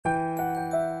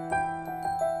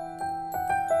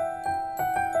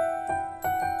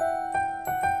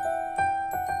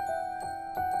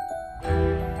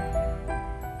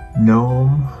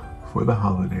Gnome for the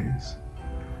Holidays.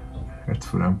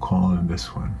 That's what I'm calling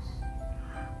this one.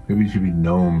 Maybe it should be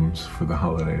Gnomes for the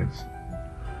Holidays.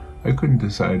 I couldn't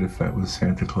decide if that was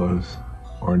Santa Claus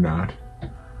or not.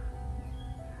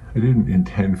 I didn't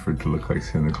intend for it to look like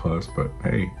Santa Claus, but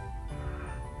hey,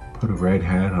 put a red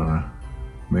hat on a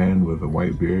man with a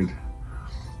white beard,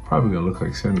 probably gonna look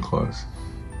like Santa Claus.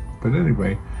 But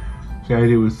anyway, the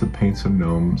idea was to paint some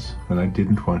gnomes, and I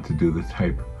didn't want to do the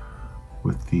type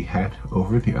with the hat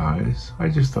over the eyes. I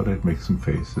just thought I'd make some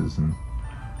faces and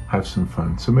have some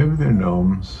fun. So maybe they're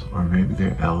gnomes, or maybe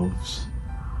they're elves,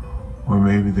 or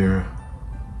maybe they're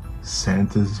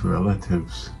Santa's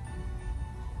relatives.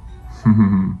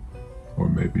 Or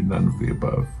maybe none of the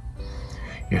above.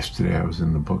 Yesterday I was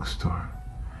in the bookstore,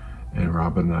 and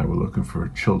Robin and I were looking for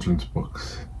children's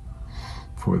books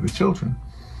for the children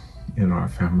in our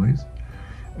families,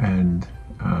 and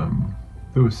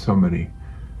there were so many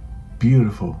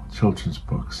beautiful children's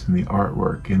books, and the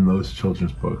artwork in those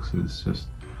children's books is just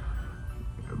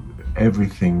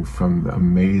everything from the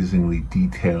amazingly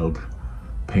detailed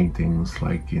paintings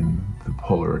like in the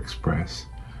Polar Express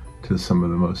to some of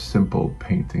the most simple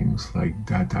paintings like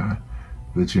Dada,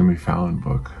 the Jimmy Fallon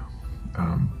book.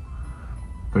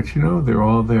 But you know, they're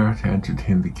all there to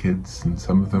entertain the kids, and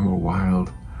some of them are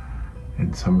wild,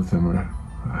 and some of them are,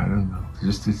 I don't know,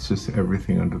 it's just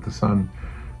everything under the sun.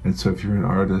 And so if you're an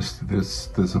artist,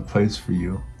 there's a place for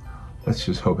you. Let's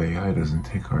just hope AI doesn't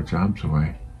take our jobs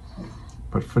away.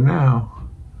 But for now,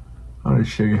 I'm going to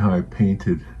show you how I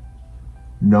painted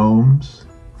gnomes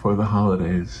for the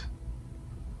holidays.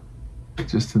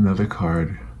 Just another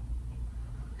card.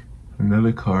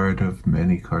 Another card of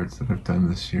many cards that I've done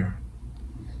this year.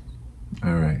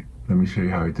 All right, let me show you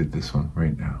how I did this one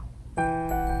right now.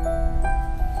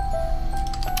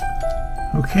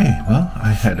 Okay, well,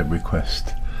 I had a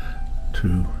request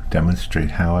to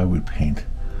demonstrate how I would paint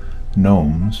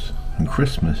gnomes, and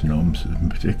Christmas gnomes in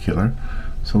particular.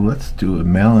 So let's do a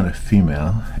male and a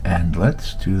female, and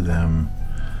let's do them,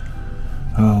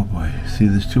 oh boy, see,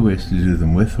 there's two ways to do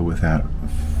them, with or without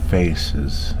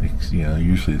faces. You know,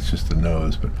 usually it's just the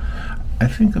nose, but I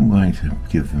think I'm going to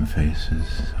give them faces.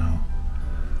 So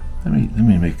let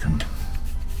me make them.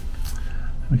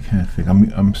 Let me kind of think.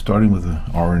 I'm starting with an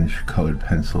orange colored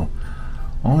pencil,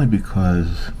 only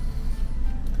because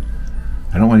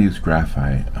I don't want to use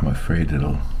graphite. I'm afraid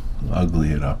it'll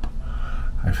ugly it up.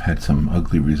 I've had some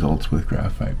ugly results with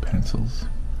graphite pencils,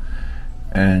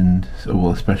 and so,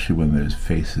 well, especially when there's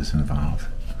faces involved.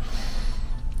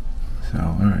 So,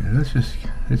 all right, let's just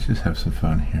have some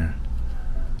fun here.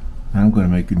 I'm going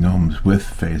to make gnomes with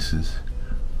faces,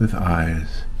 with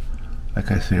eyes. Like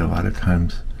I say a lot of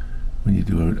times, when you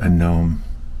do a gnome,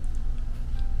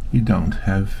 you don't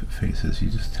have faces. You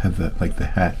just have that, like the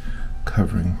hat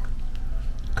covering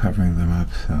them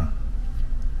up. So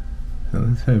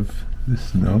let's have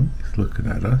this gnome. He's looking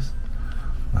at us.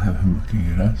 We'll have him looking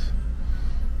at us,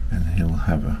 and he'll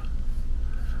have a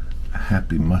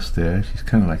happy mustache. He's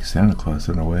kind of like Santa Claus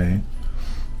in a way.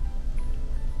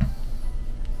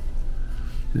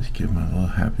 Just give him a little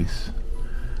happy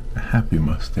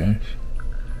mustache,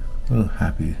 a little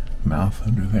happy mouth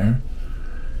under there,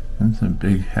 and some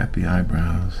big happy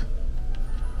eyebrows.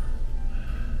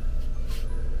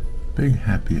 Big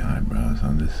happy eyebrows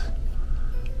on this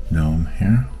gnome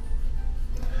here.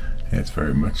 Yeah, it's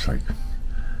very much like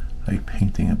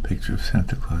painting a picture of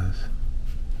Santa Claus.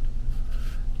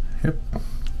 Yep.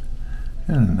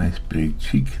 And a nice big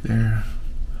cheek there.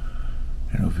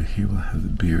 And over here we'll have the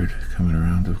beard coming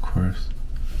around, of course.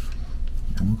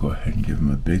 And we'll go ahead and give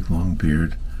him a big long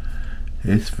beard.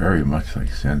 It's very much like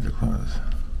Santa Claus.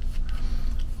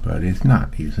 But he's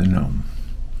not. He's a gnome.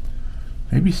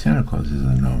 Maybe Santa Claus is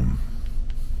a gnome.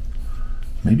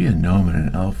 Maybe a gnome and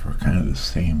an elf are kind of the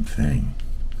same thing.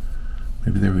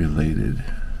 Maybe they're related.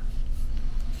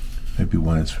 Maybe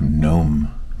one is from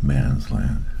Gnome Man's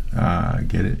Land. Ah,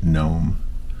 get it? Gnome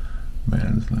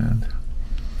Man's Land.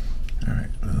 All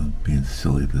right, well, being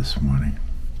silly this morning.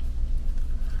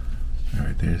 All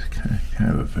right, there's kind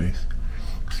of a face.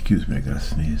 Excuse me, I gotta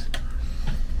sneeze.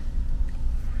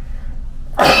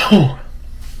 Oh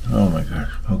my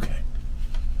gosh, okay.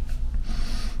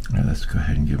 All right, let's go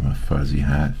ahead and give him a fuzzy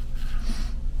hat.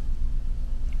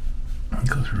 It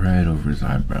goes right over his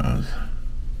eyebrows.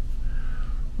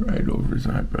 Right over his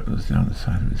eyebrows, down the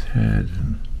side of his head,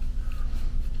 and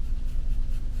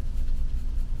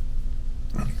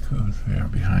it goes there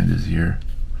behind his ear.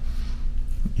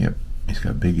 Yep, he's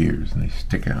got big ears and they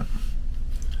stick out.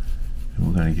 And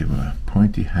we're going to give him a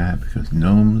pointy hat because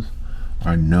gnomes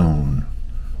are known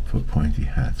for pointy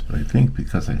hats. But I think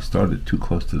because I started too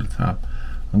close to the top,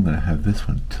 I'm going to have this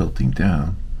one tilting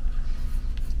down,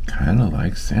 kind of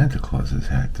like Santa Claus's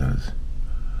hat does.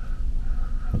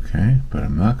 Okay, but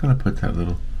I'm not going to put that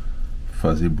little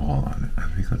fuzzy ball on it. I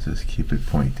think I'll just keep it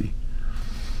pointy.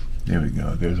 There we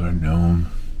go. There's our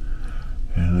gnome.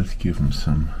 And let's give him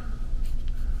some,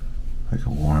 like a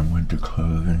warm winter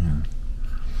clothing.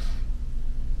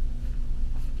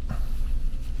 And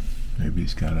maybe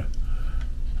he's got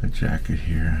a jacket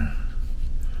here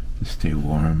to stay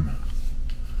warm.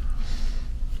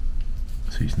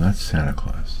 So he's not Santa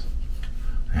Claus.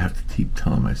 I have to keep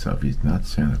telling myself he's not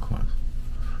Santa Claus.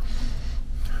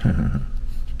 Give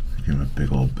him a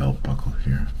big old belt buckle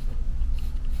here.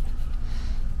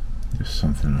 Just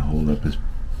something to hold up his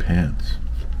pants.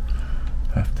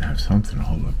 Have to have something to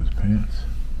hold up his pants.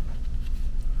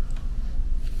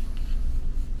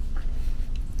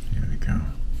 Here we go.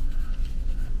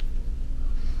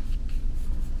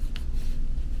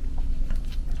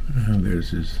 And there's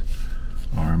his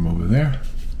arm over there.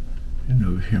 And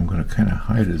over here I'm going to kind of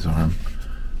hide his arm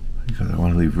because I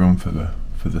want to leave room for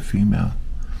the female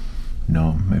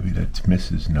gnome. Maybe that's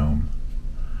Mrs. Gnome.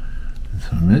 And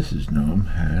so Mrs. Gnome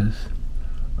has,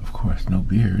 of course, no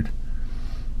beard.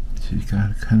 She's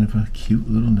got kind of a cute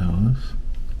little nose.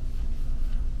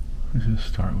 Let's just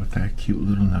start with that cute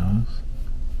little nose.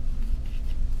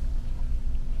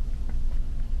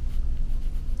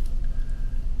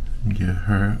 And give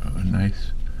her a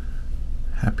nice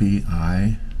happy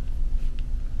eye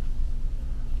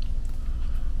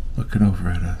looking over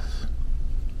at us.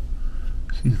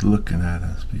 She's looking at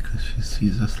us because she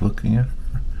sees us looking at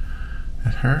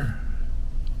her.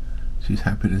 She's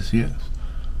happy to see us.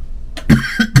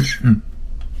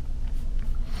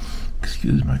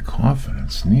 Excuse my coughing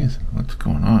and sneezing. What's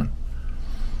going on?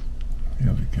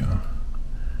 There we go.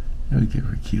 There we give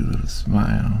her a cute little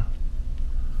smile.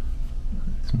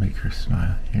 Let's make her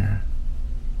smile here.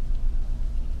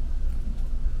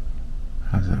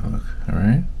 How's that look?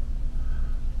 Alright?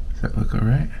 Does that look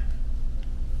alright?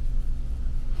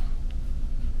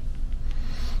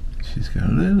 She's got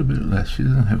a little bit less. She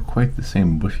doesn't have quite the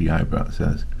same bushy eyebrows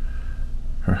as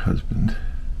her husband.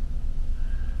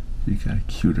 She's got a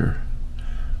cuter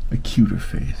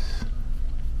face.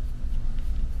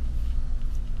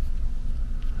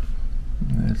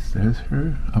 And there's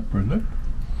her upper lip.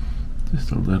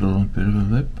 Just a little bit of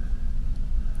a lip.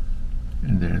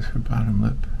 And there's her bottom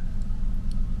lip.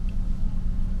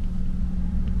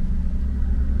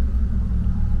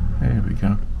 There we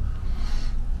go.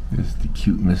 There's the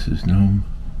cute Mrs. Gnome.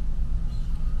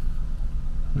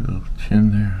 Little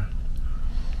chin there.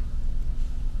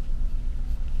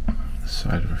 The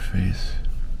side of her face.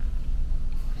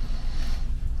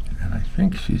 And I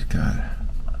think she's got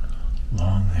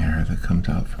long hair that comes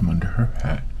out from under her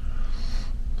hat.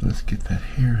 So let's get that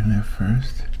hair in there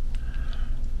first.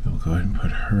 Then we'll go ahead and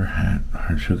put her hat.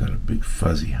 She's got a big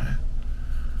fuzzy hat.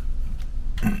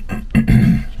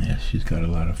 Yeah, she's got a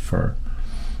lot of fur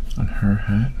on her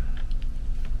hat.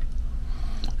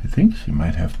 I think she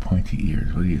might have pointy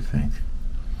ears. What do you think?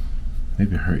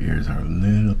 Maybe her ears are a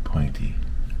little pointy.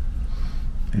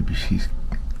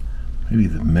 Maybe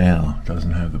the male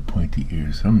doesn't have the pointy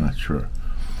ears. I'm not sure.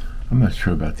 I'm not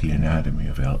sure about the anatomy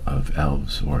of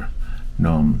elves or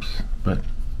gnomes, but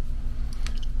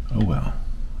oh well.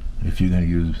 If you're going to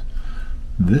use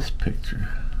this picture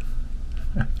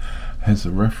as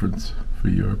a reference for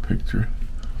your picture,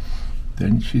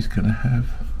 then she's going to have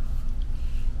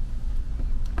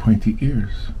pointy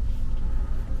ears.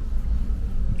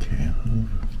 Okay,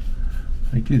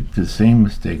 I did the same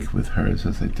mistake with hers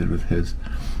as I did with his.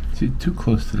 She's too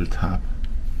close to the top,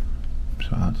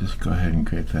 so I'll just go ahead and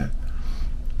get that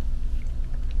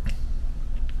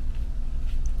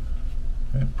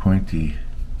pointy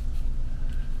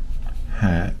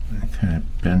hat and kind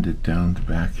of bend it down the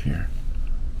back here.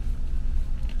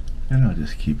 And I'll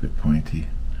just keep it pointy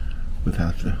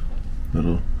without the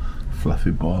little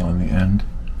fluffy ball on the end.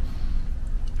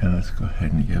 And let's go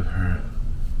ahead and give her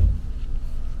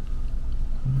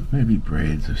maybe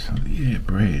braids or something. Yeah,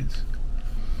 braids.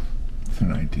 That's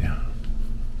an idea.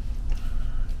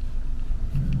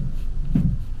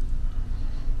 And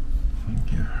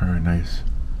give her a nice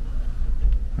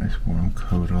warm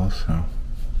coat also.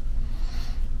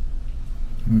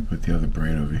 Let me put the other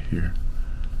braid over here.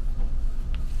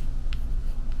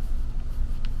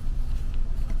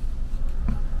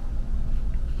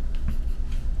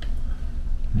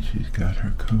 And she's got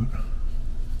her coat.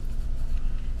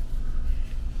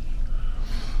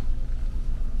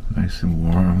 Nice and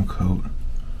warm coat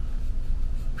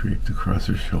draped across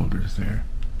her shoulders there.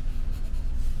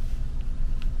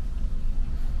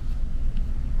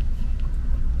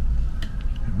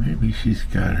 And maybe Maybe she's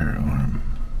got her arm.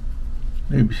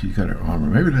 Maybe she's got her armor.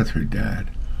 Maybe that's her dad.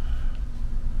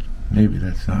 Maybe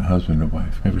that's not husband and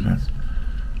wife. Maybe that's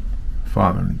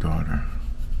father and daughter.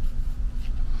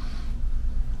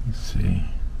 Let's see.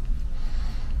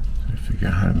 I figure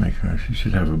out how to make her. She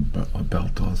should have a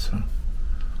belt also.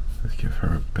 Let's give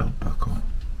her a belt buckle.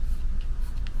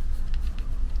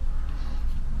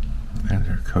 And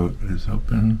her coat is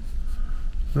open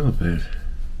a little bit,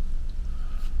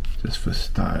 just for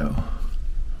style.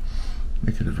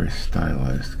 Make it a very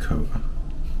stylized coat.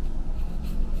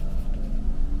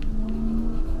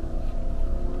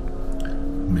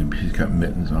 Maybe she's got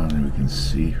mittens on and we can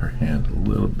see her hand a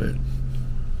little bit.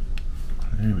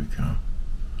 There we go.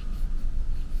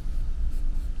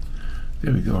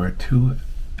 There we go, our two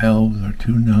elves, our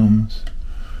two gnomes.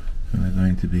 And they're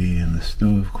going to be in the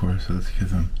snow, of course, so let's give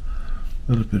them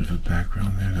a little bit of a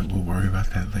background there. That we'll worry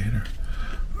about that later.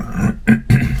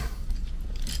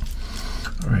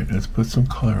 Alright, let's put some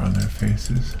color on their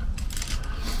faces.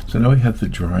 So now we have the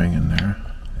drawing in there,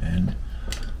 and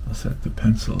I'll set the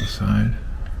pencil aside.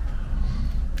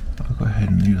 I'll go ahead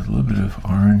and use a little bit of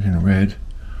orange and red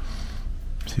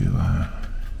to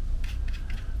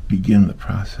begin the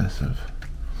process of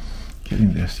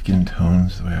getting their skin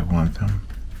tones the way I want them.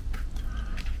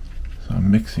 So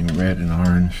I'm mixing red and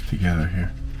orange together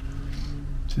here.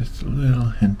 Just a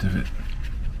little hint of it.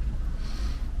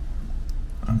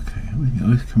 Okay, we can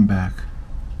always come back.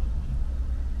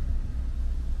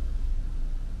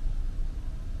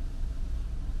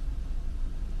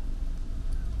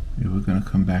 Yeah, we're going to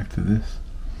come back to this.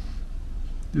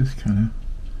 Just kind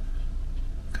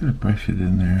of brush it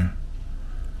in there.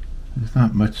 There's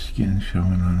not much skin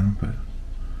showing on them, but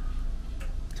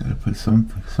got to put some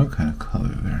kind of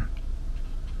color there.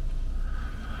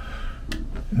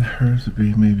 And hers would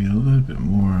be maybe a little bit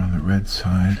more on the red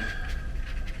side.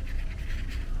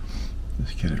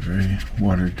 Just get it very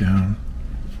watered down.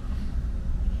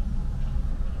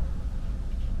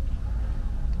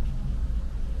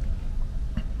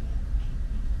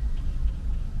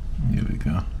 Here we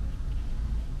go.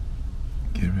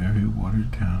 Get it very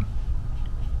watered down.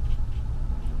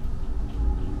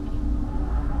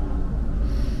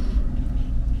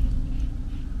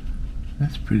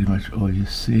 That's pretty much all you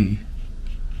see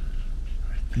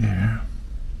right there.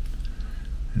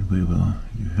 And we will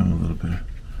give him a little bit of,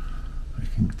 I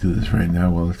can do this right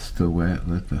now while it's still wet.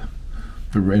 Let the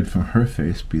red from her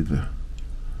face be the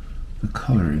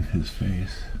color in his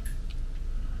face.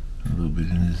 A little bit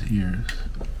in his ears.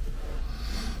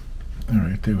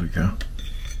 Alright, there we go.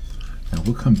 Now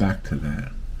we'll come back to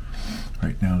that.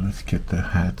 Right now let's get the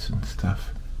hats and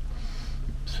stuff.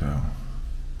 So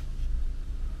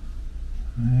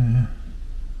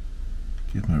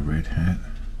give him a red hat.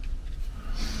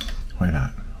 Why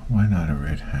not? Why not a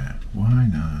red hat? Why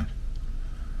not?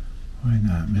 Why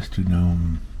not, Mr.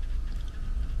 Gnome?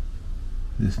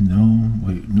 This gnome,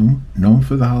 wait, gnome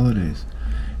for the holidays.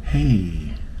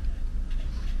 Hey.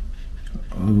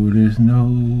 Oh, there's no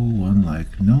one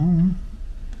like Gnome.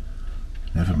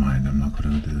 Never mind, I'm not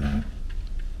going to do that.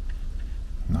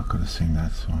 I'm not going to sing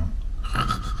that song.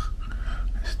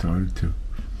 I started to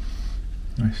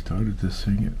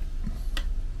sing it.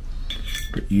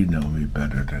 But you know me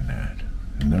better than that.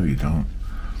 No, you don't.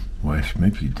 Wish,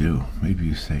 maybe you do. Maybe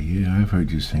you say, yeah, I've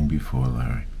heard you sing before,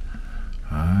 Larry.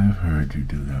 I've heard you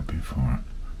do that before,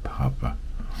 Papa.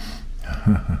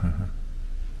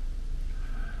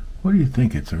 What do you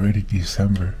think? It's already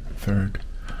December 3rd.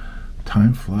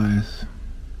 Time flies.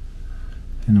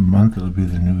 In a month it'll be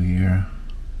the new year.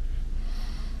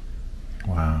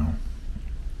 Wow.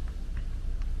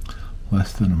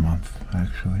 Less than a month,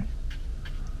 actually.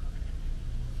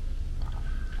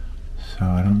 So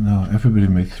I don't know. Everybody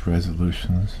makes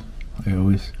resolutions. I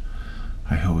always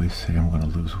say I'm going to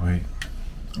lose weight.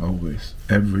 Always.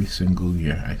 Every single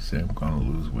year I say I'm going to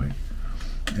lose weight.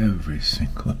 Every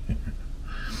single year.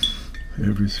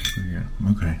 Every single year.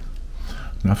 Okay.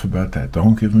 Enough about that.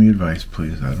 Don't give me advice,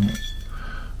 please.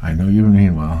 I know you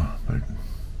mean well, but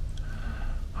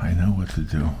I know what to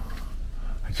do.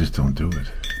 I just don't do it.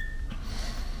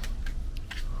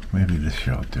 Maybe this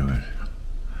year I'll do it.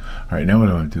 Alright, now what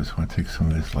I want to do is I want to take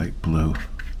some of this light blue.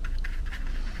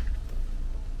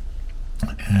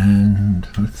 And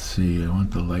let's see, I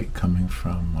want the light coming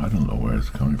from, I don't know where it's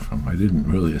coming from. I didn't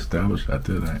really establish that,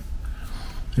 did I?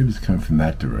 Maybe it's coming from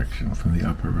that direction, from the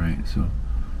upper right. So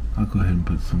I'll go ahead and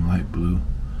put some light blue.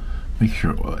 Make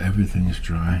sure everything is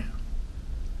dry.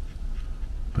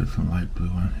 Put some light blue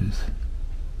on his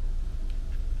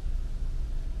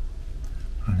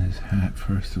hat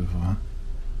first of all.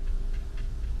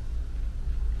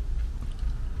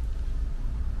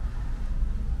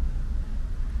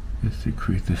 Just to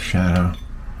create the shadow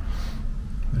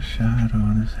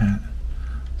on his hat.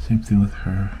 Same thing with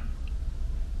her.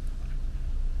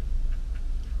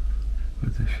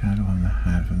 With the shadow on the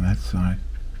hat from that side.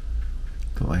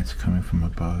 The light's coming from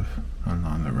above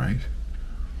on the right.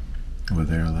 Over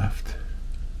there left.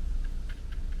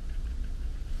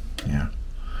 Yeah.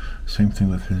 Same thing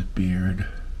with his beard.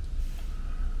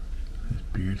 His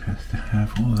beard has to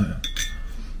have all that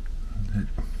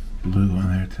blue on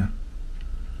there to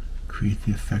create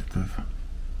the effect of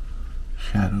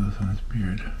shadows on his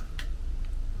beard.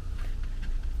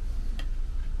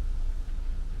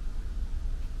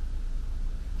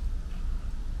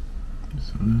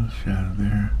 Just a little shadow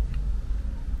there.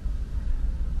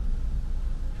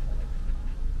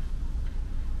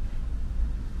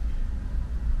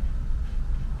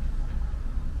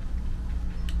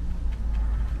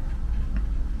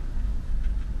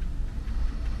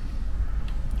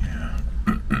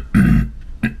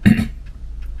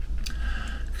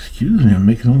 Excuse me, I'm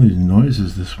making all these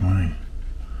noises this morning.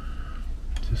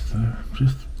 Just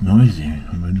noisy.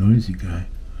 I'm a noisy guy.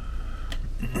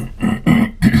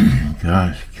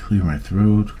 Gosh, clear my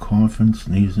throat, coughing,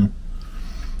 sneezing.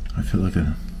 I feel like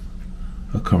a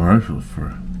commercial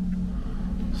for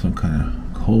some kind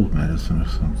of cold medicine or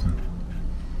something.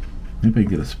 Maybe I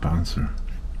get a sponsor.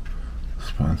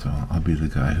 I'll be the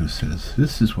guy who says,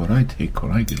 "This is what I take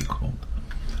when I get a cold."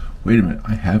 Wait a minute,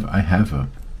 I have a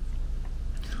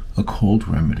cold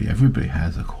remedy. Everybody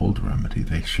has a cold remedy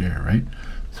they share, right?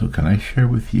 So can I share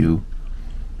with you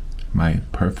my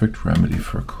perfect remedy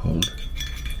for a cold?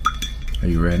 Are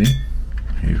you ready?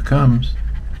 Here it comes.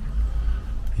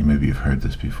 Maybe you've heard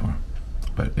this before,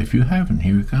 but if you haven't,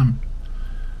 here it comes.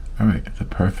 All right, the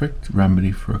perfect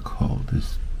remedy for a cold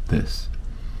is this.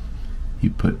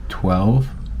 You put 12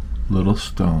 little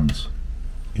stones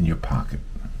in your pocket,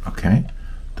 okay?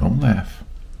 Don't laugh.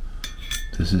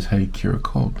 This is how you cure a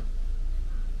cold.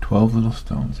 12 little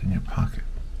stones in your pocket.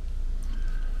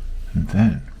 And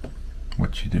then,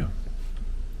 what you do.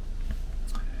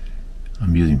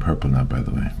 I'm using purple now, by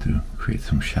the way, to create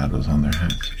some shadows on their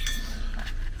hats.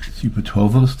 So you put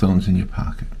 12 little stones in your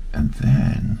pocket, and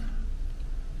then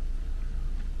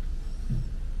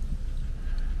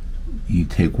you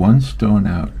take one stone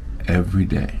out every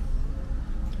day.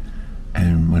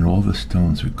 And when all the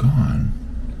stones are gone,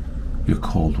 your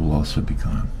cold will also be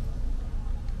gone.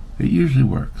 It usually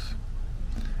works.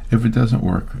 If it doesn't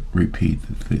work, repeat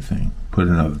the thing. Put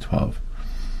another 12.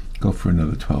 Go for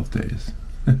another 12 days.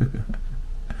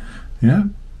 Yeah,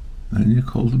 then your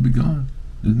cold will be gone.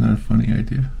 Isn't that a funny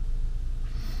idea?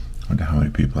 I wonder how many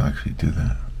people actually do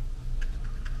that.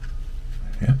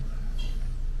 Yeah.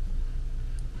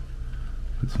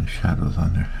 Put some shadows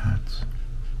on their hats.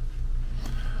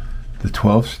 The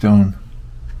 12-stone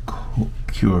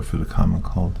cure for the common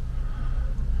cold.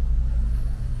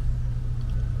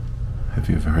 Have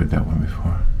you ever heard that one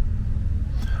before?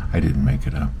 I didn't make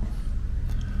it up.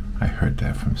 I heard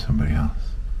that from somebody else.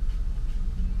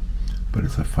 But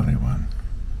it's a funny one.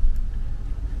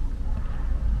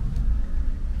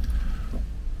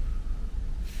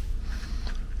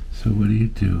 So what do you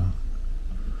do?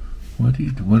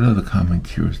 What other common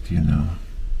cures do you know?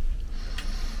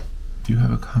 Do you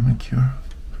have a common cure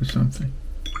for something?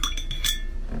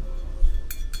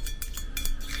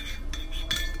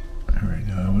 There we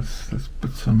go. Let's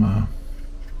put some.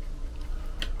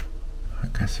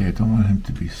 Like I say, I don't want him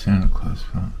to be Santa Claus,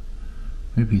 but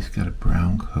maybe he's got a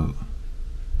brown coat.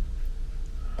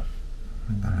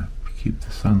 I'm gonna keep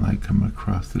the sunlight coming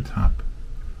across the top.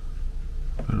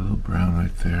 Put a little brown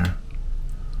right there.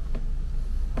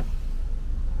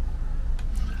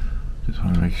 Just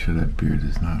want to make sure that beard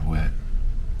is not wet.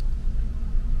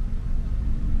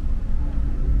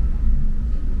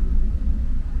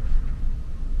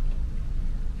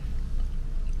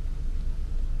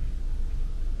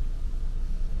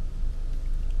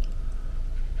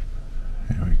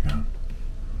 There we go.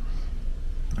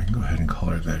 I can go ahead and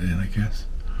color that in, I guess.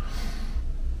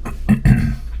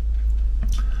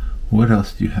 What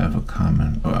else do you have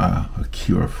a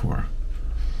cure for?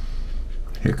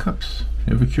 Hiccups?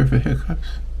 You have a cure for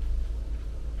hiccups?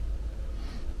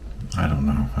 I don't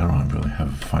know. I don't really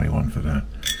have a funny one for that.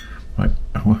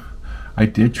 I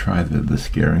did try the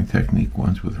scaring technique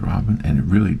once with Robin, and it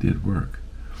really did work.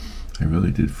 I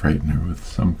really did frighten her with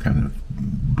some kind of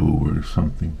boo or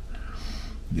something.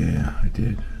 Yeah, I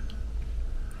did.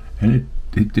 And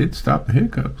it did stop the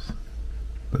hiccups.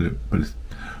 But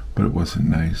it wasn't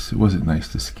nice. It wasn't nice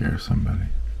to scare somebody.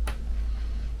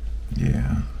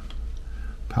 Yeah.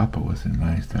 Papa wasn't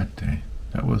nice that day.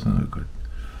 That wasn't a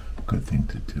good thing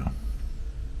to do.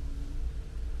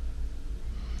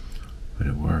 But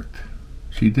it worked.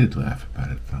 She did laugh about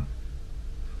it though.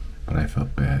 But I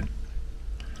felt bad.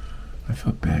 I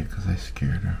felt bad because I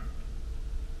scared her.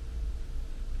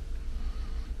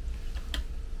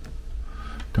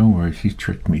 Don't worry, she's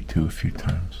tricked me too a few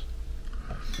times.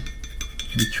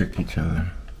 We trick each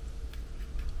other.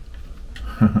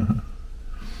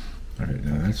 Alright,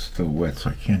 now that's still wet, so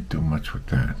I can't do much with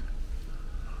that.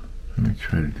 Let me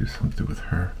try to do something with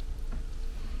her.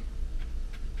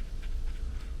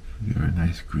 Give her a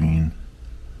nice green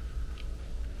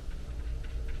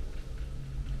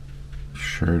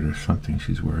shirt or something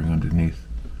she's wearing underneath.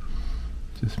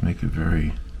 Just make it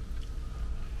very,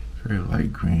 very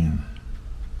light green.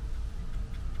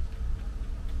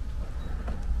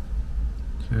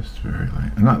 Just very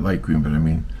light. Not light green, but I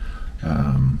mean,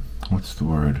 what's the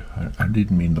word? I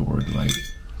didn't mean the word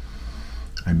light.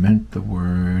 I meant the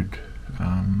word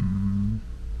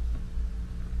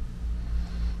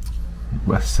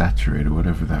less saturated,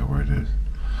 whatever that word is.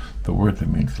 The word that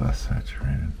means less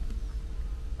saturated.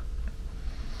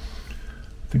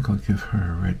 I think I'll give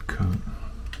her a red coat.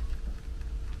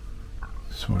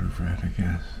 Sort of red, I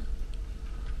guess.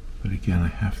 But again, I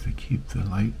have to keep the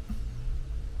light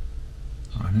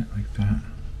on it like that.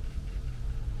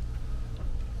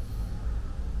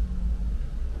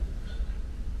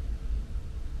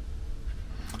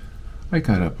 I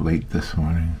got up late this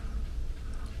morning,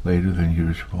 later than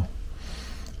usual.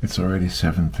 It's already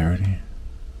 7:30.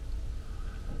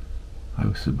 I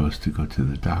was supposed to go to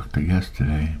the doctor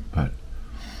yesterday, but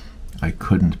I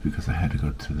couldn't because I had to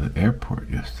go to the airport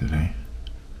yesterday.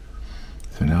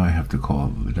 So now I have to call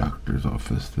the doctor's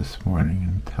office this morning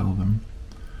and tell them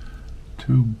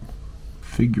to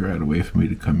figure out a way for me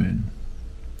to come in.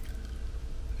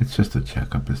 It's just a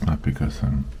checkup. It's not because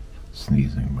I'm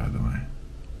sneezing, by the way.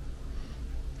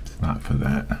 It's not for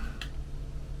that.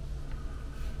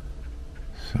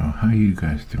 So how are you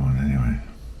guys doing anyway?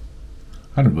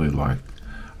 I don't really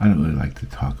like to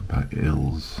talk about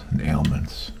ills and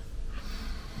ailments.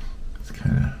 It's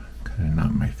kind of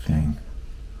not my thing.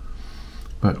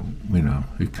 But you know,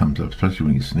 it comes up, especially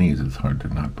when you sneeze. It's hard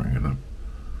to not bring it up.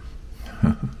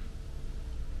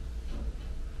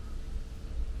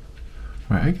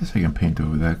 Alright, I guess I can paint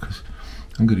over that because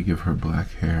I'm going to give her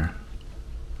black hair.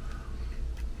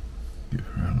 Give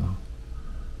her a little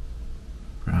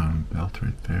brown belt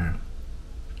right there.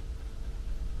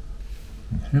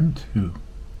 And him too.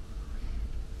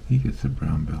 He gets a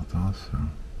brown belt also.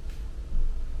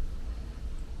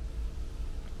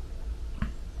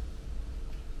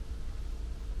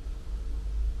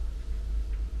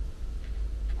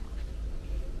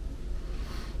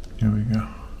 Here we go.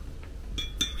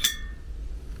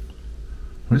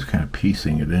 I'm just kind of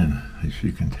piecing it in, as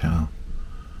you can tell.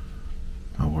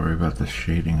 I'll worry about the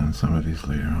shading on some of these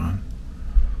later on.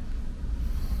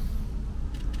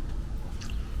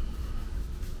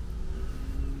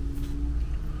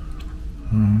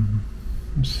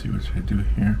 Let's see what I do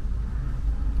here.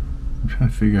 I'm trying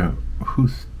to figure out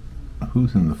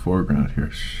who's in the foreground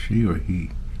here, she or he.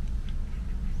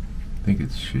 I think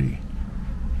it's she.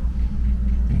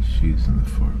 I think she's in the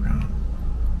foreground.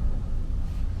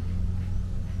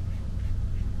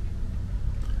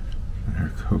 And her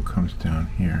coat comes down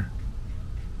here.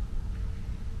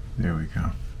 There we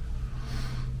go.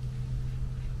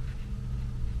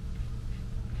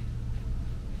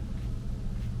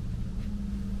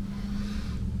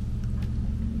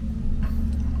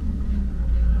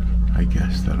 I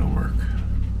guess that'll work.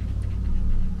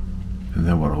 And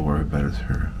then what I'll worry about is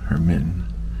her mitten.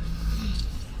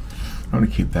 I want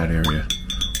to keep that area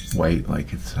white,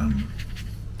 like it's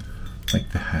like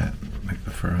the hat, like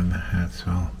the fur on the hat. So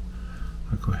I'll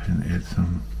go ahead and add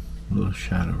some little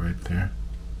shadow right there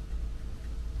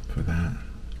for that.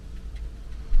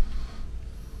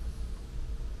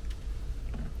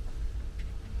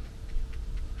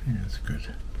 Yeah, that's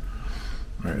good.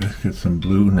 All right, let's get some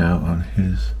blue now on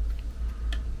his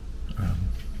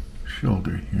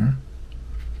shoulder here.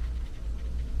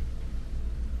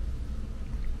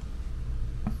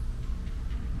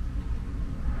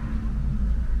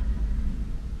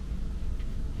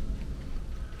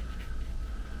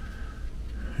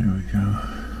 Here we go.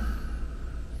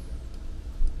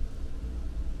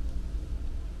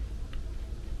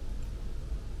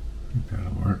 I think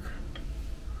that'll work.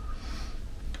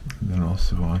 And then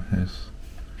also on his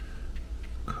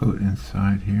coat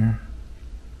inside here.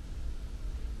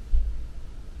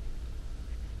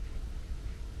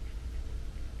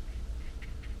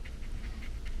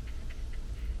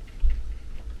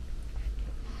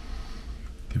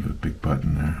 Give it a big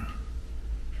button there.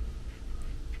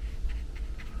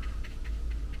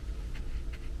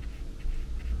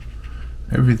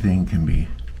 everything can be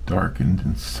darkened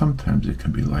and sometimes it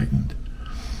can be lightened.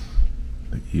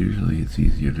 But usually it's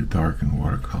easier to darken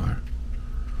watercolor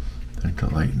than to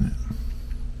lighten it.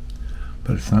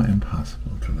 But it's not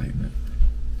impossible to lighten it.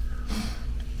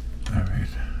 Alright,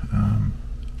 I'm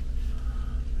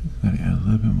going to add a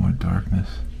little bit more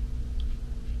darkness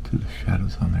to the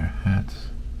shadows on their hats.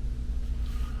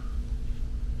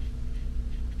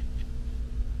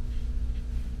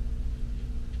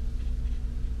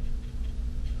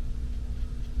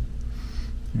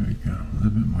 Here we go, a little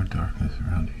bit more darkness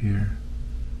around here.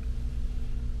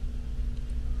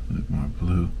 A little more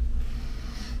blue.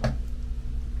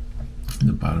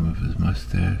 The bottom of his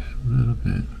mustache, a little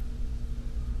bit.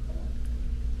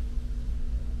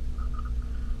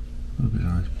 A little bit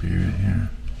on his beard here.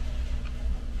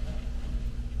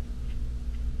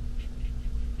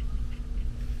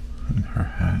 And her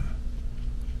hat.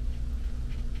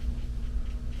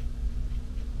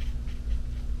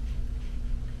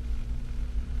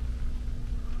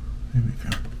 There we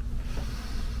go.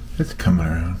 It's coming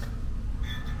around.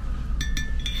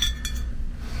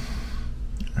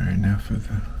 Alright, now for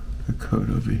the coat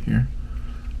over here.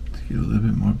 Let's get a little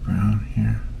bit more brown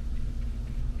here.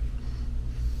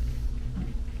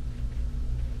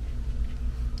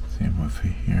 Same with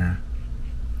here.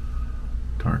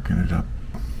 Darken it up.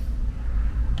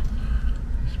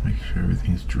 Just make sure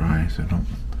everything's dry so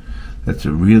that's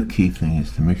a real key thing,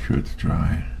 is to make sure it's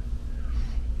dry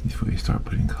before you start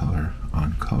putting color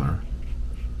on color.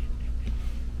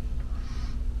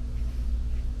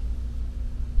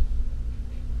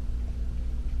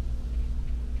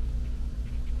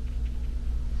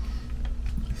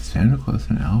 Is Santa Claus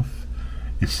an elf?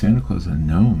 Is Santa Claus a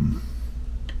gnome?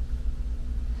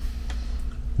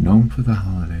 Gnome for the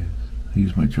holidays. I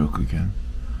use my joke again.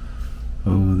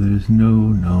 Oh, there's no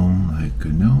gnome like a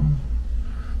gnome.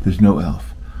 There's no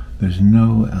elf. There's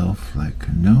no elf like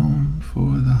a gnome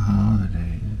for the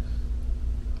holidays.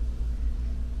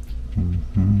 Here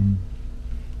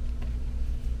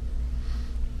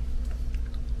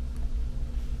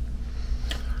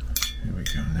we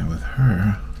go. Now with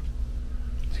her,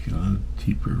 let's get a little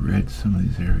deeper red some of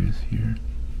these areas here.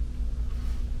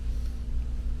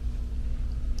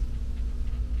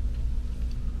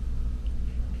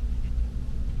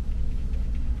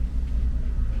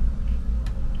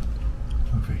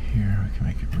 Over here, we can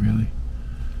make it really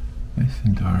nice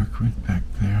and dark right back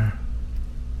there.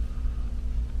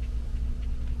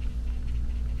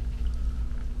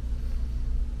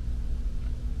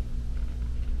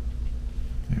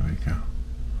 There we go.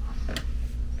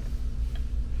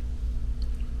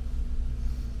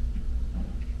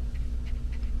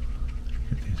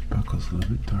 Get these buckles a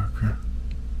little bit darker.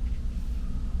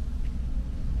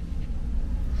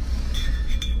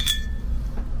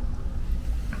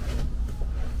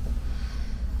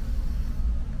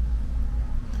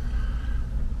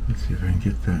 Let's see if I can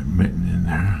get that mitten in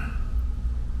there.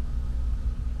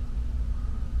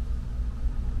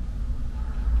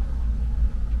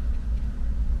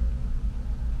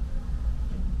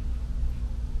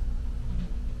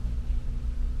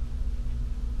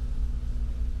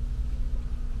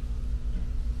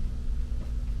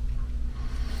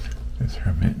 There's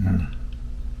her mitten.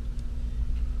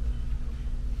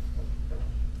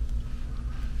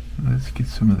 Let's get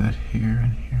some of that hair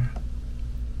in here.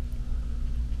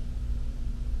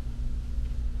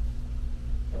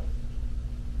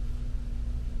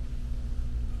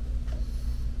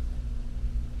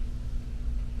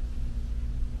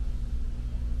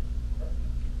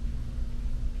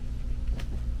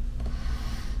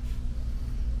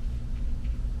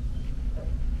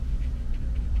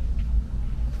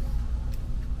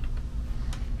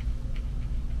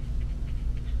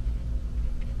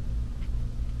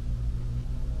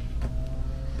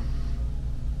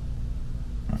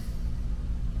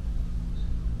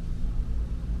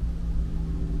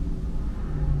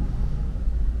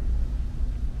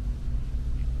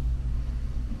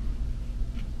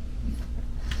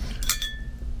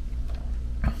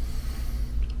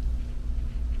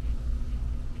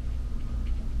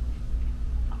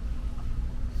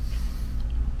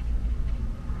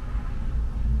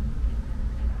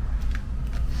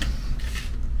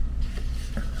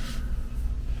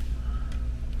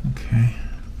 Okay.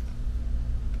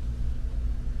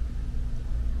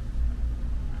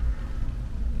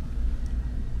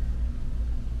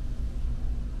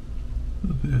 A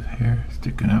little bit of hair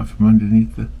sticking out from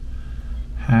underneath the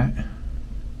hat.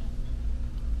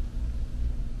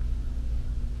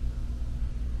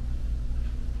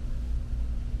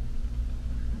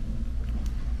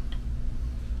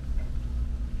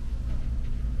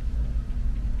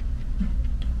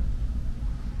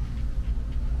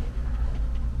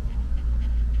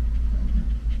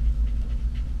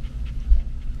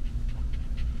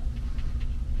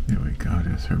 go,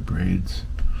 there's her braids.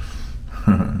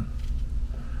 And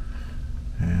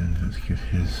let's get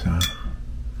his,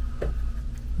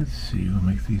 let's see, we'll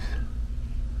make these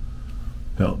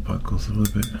belt buckles a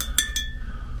little bit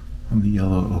on the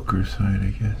yellow ochre side,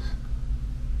 I guess.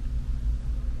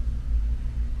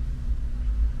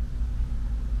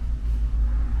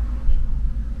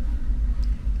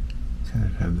 Kind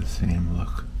of have the same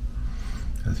look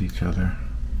as each other.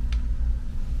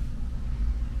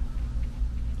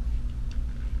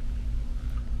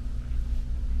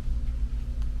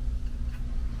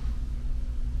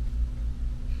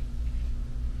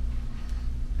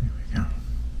 There we go.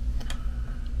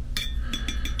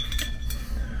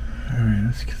 All right,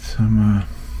 let's get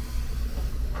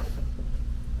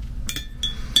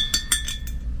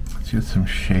some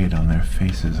shade on their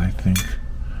faces, I think.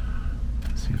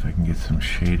 See if I can get some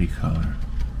shady color,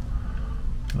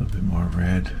 a little bit more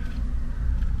red,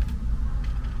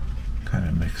 kind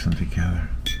of mix them together.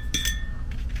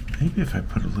 Maybe if I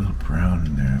put a little brown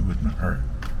in there, it wouldn't hurt.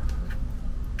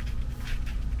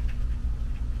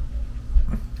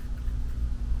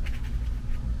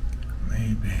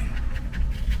 Maybe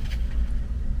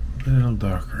a little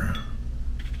darker.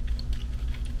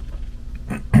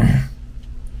 A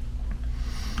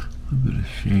little bit of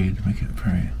shade to make it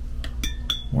very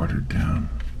watered down.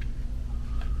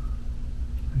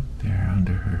 Right there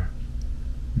under her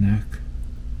neck.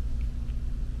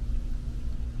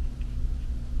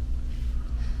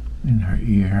 In her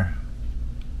ear.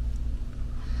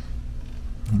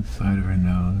 On the side of her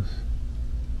nose.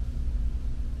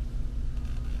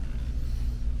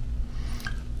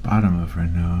 Bottom of her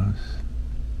nose.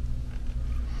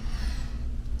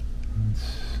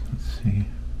 Let's see.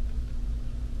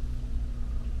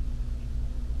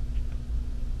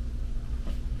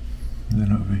 And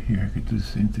then over here, I could do the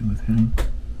same thing with him.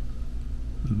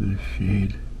 A little bit of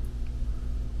shade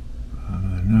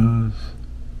on the nose,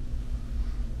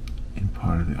 in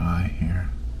part of the eye here.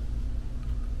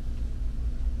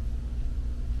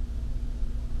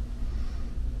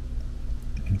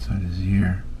 Inside his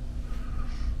ear,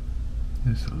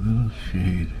 just a little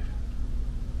shade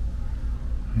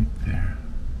right there.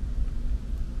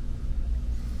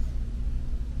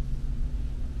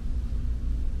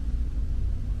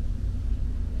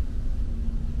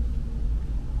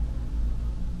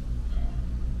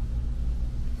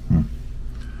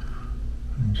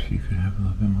 You could have a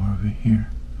little bit more of it here.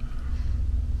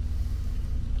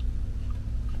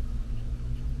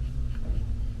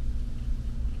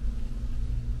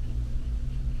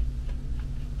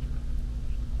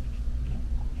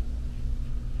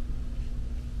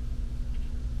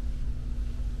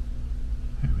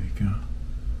 There we go.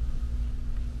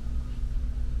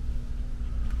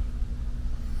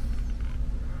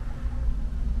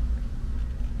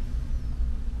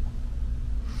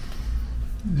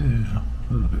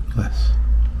 A little bit less.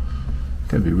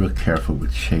 Gotta be real careful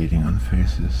with shading on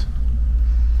faces.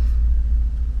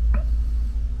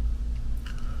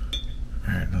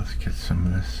 Alright, let's get some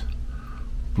of this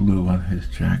blue on his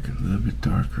jacket, a little bit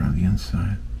darker on the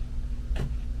inside.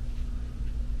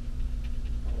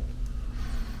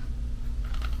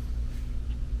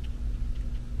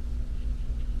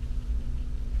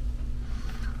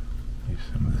 Use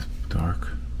some of this dark.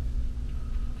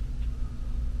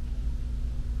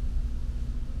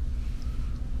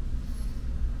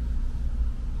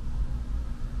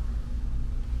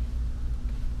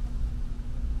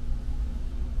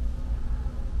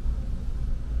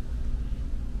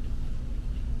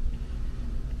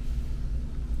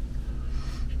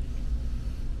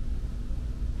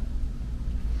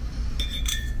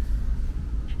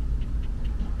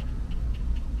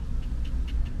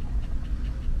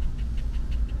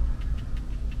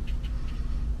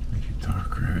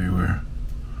 Everywhere.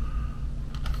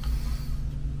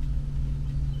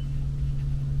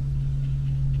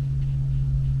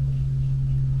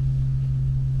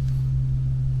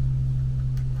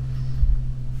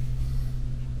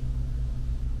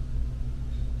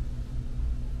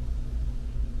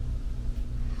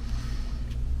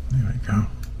 There we go.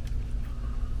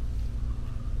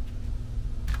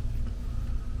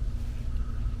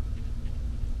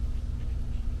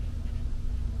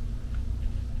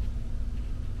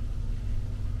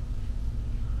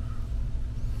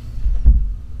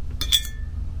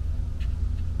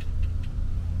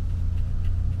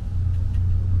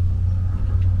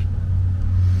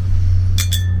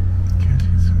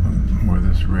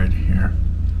 Red here.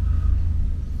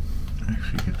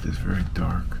 Actually get this very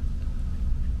dark.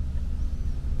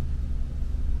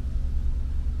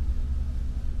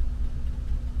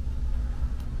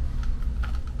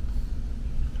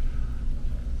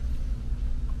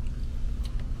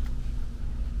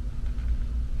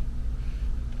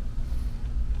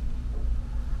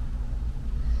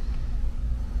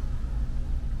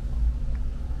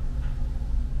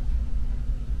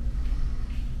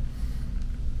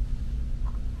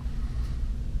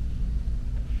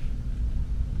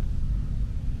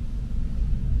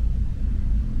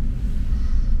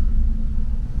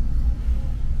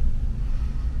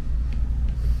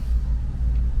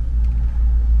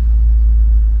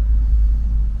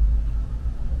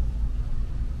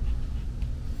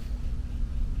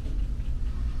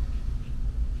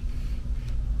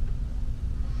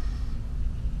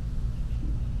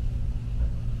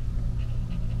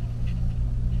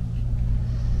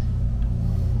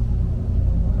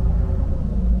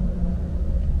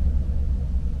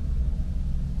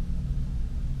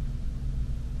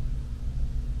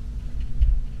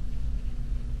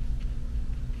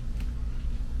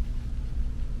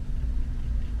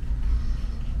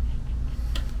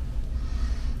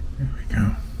 There we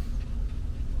go.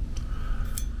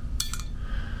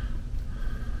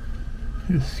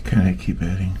 Just kind of keep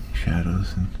adding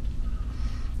shadows and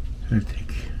try to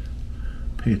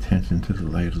pay attention to the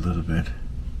light a little bit.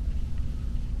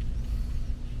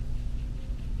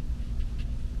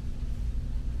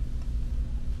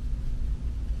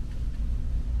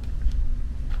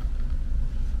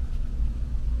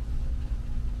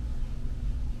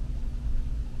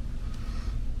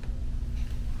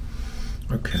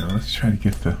 Okay, now let's try to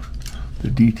get the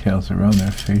details around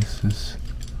their faces.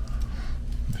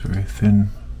 Very thin,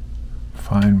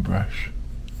 fine brush.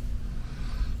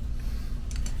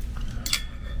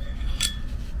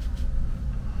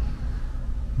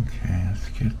 Okay, let's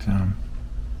get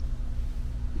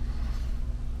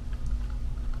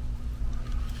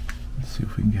let's see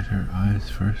if we can get her eyes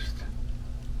first.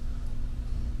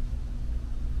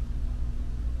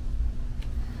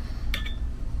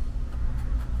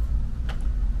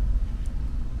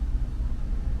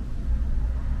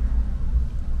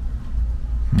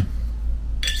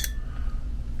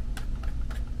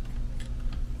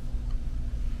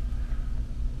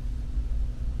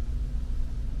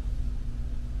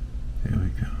 There we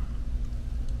go.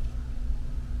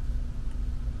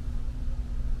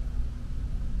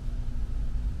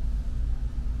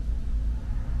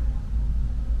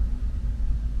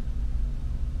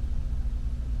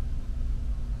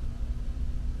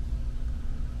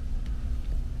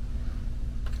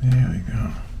 There we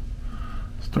go.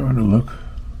 Starting to look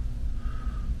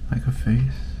like a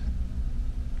face.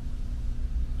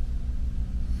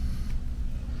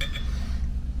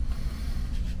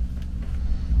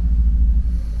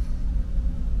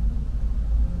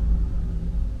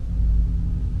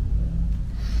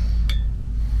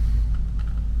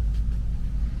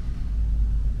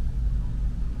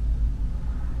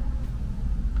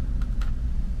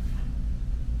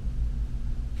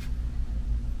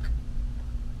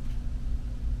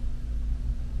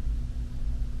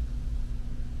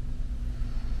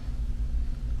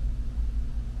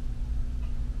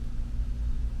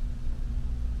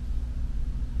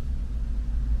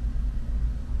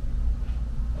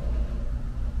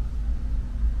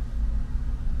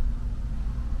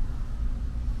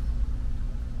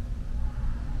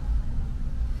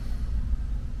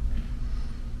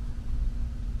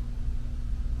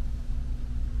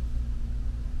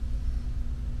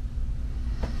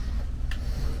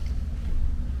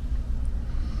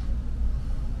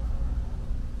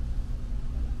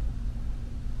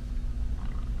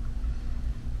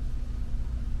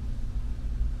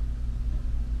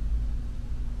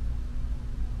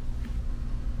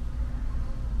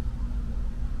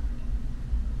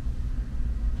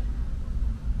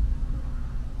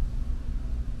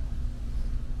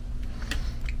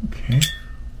 Okay,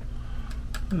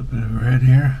 a little bit of red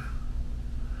here,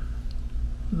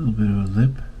 a little bit of a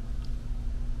lip.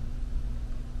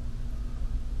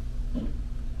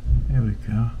 There we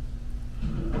go.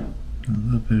 A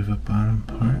little bit of a bottom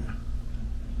part.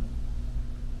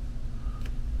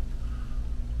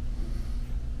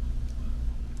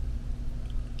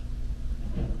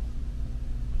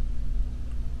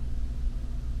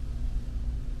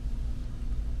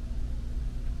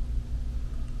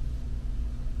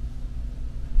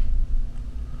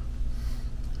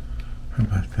 How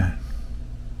about that?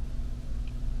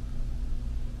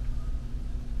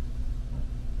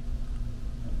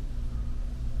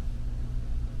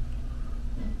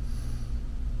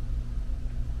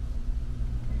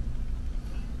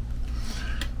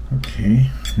 Okay,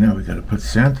 now we got to put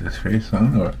Santa's face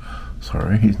on. Or,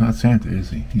 sorry, he's not Santa,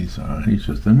 is he? He's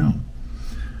just a gnome.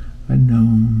 A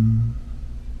gnome.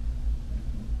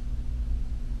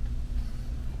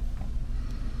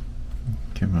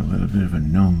 Give him a little bit of a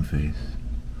gnome face.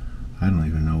 I don't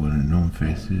even know what a gnome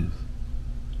face is.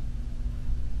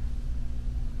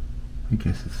 I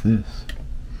guess it's this.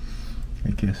 I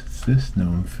guess it's this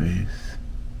gnome face.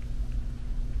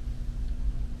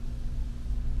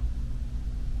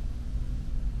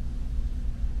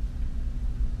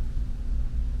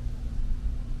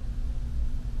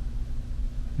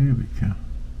 There we go.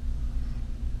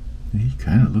 He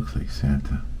kind of looks like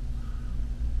Santa.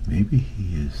 Maybe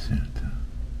he is Santa.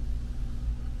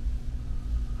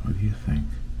 What do you think?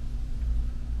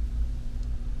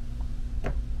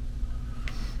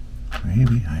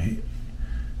 Maybe I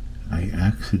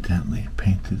accidentally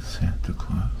painted Santa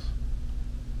Claus.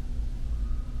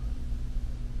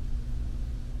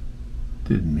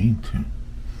 Didn't mean to.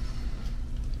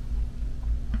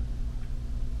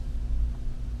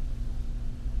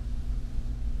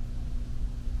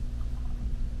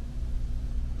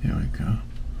 There we go.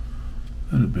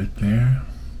 A little bit there.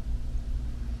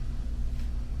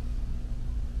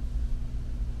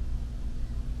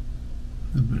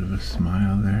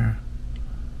 smile there.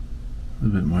 A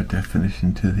little bit more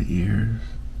definition to the ears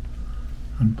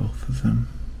on both of them.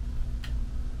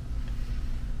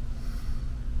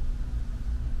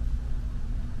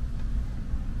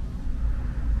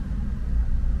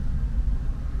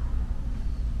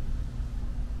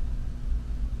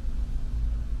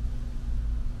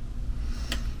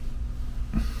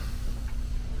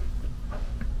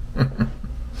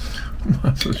 I'm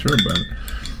not so sure about it.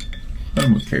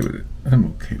 I'm okay with it. I'm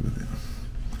okay with it.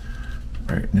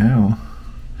 Right now,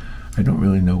 I don't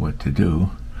really know what to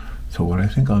do. So what I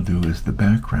think I'll do is the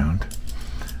background,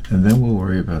 and then we'll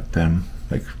worry about them,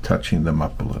 like touching them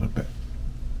up a little bit.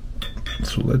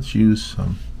 So let's use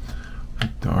some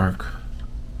dark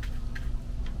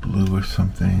blue or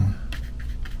something.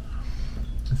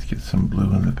 Let's get some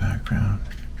blue in the background.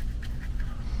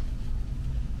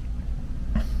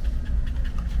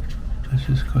 Let's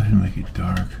just go ahead and make it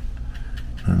dark,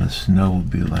 and the snow will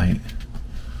be light.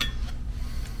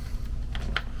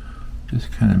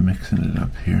 Just kind of mixing it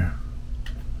up here.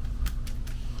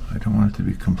 I don't want it to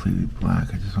be completely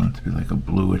black, I just want it to be like a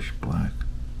bluish black.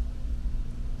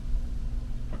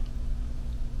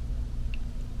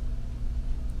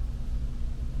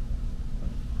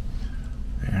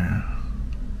 There.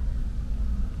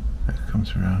 That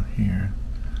comes around here.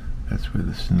 That's where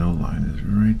the snow line is,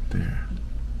 right there.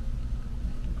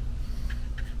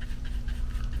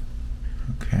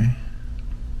 Okay.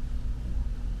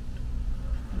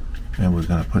 And we're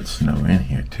gonna put snow in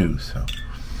here too, so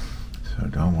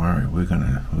don't worry, we're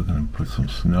gonna put some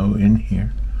snow in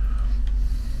here.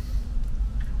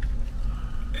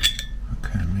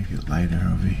 Okay, make it lighter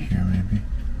over here maybe.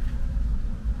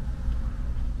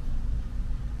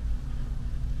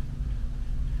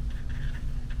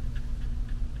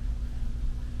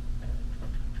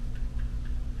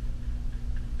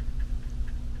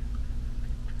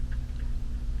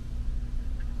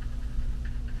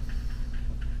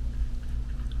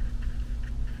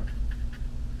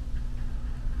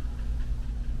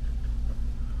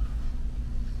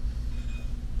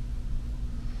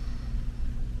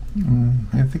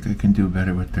 I think I can do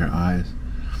better with their eyes,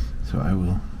 so I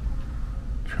will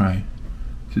try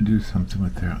to do something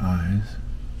with their eyes.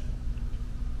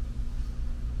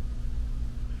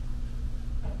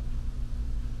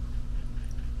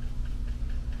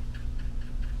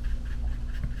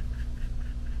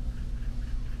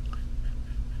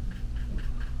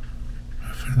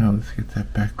 For now, let's get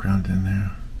that background in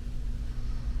there.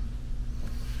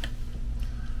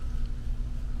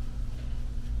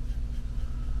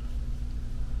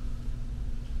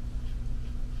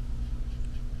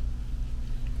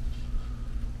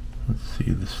 Let's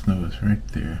see, the snow is right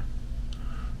there,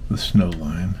 the snow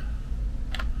line.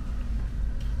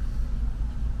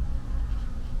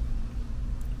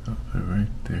 I'll put it right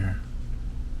there.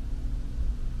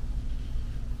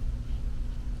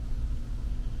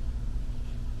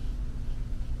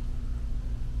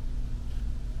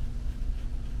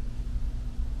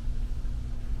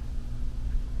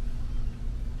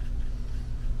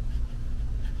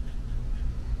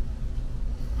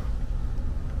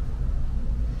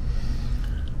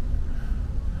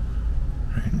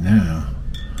 Now,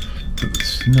 for the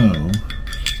snow,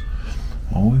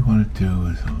 all we want to do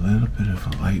is a little bit of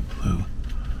a light blue,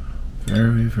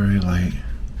 very, very light,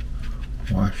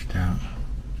 washed out.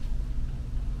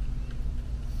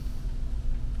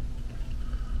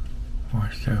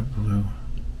 Washed out blue.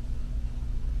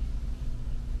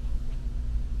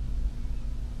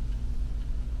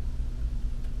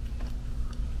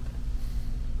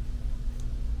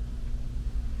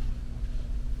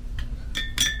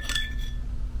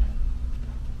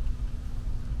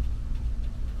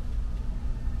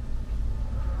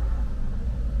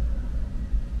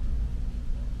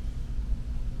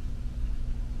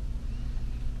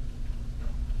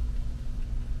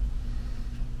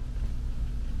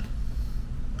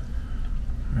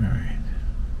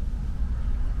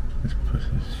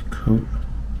 Coat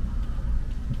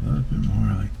a little bit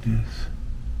more like this.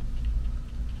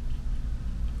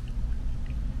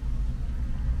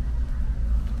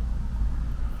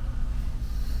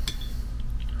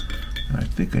 And I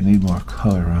think I need more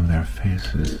color on their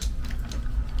faces.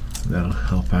 That'll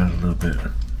help out a little bit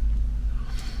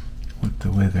with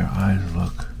the way their eyes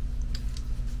look.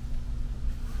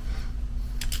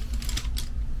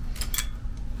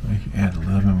 I can add a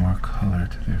little bit more color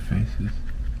to their faces.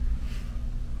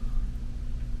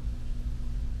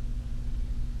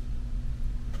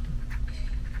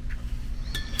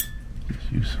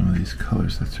 Use some of these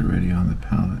colors that's already on the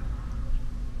palette.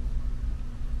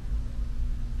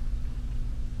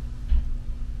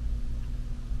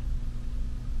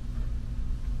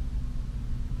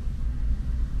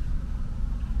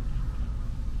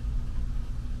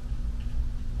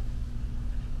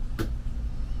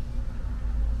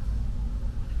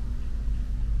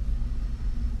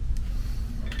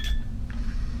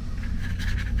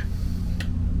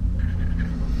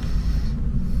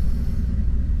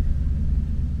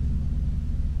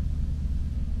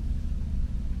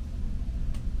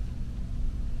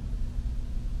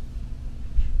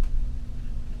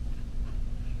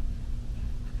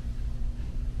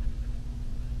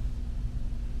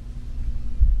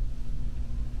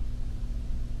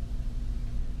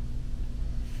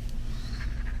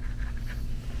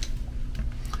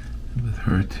 with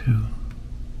her too.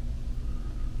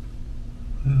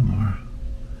 A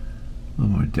little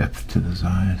more depth to those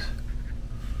eyes.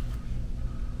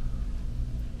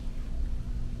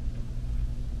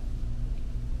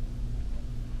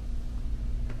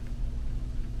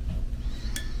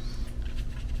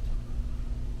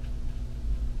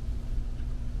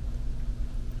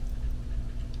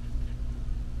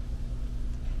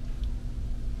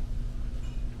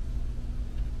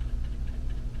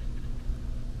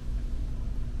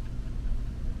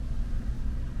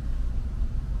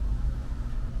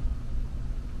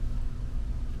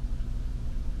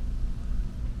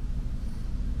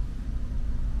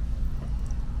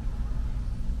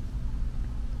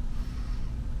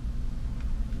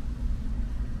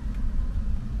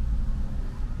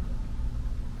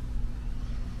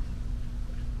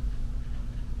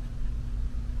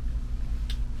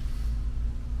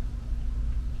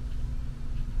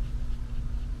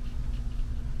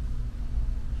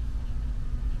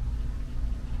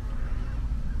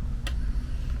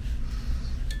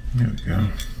 There we go.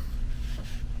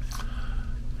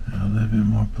 A little bit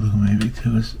more blue maybe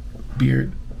to his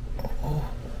beard. Oh.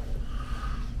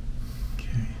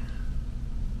 Okay.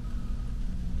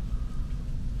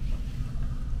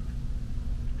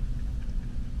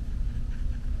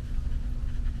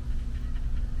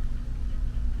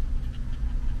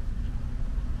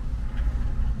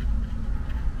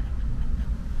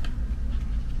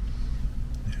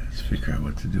 Yeah, let's figure out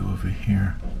what to do over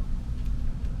here.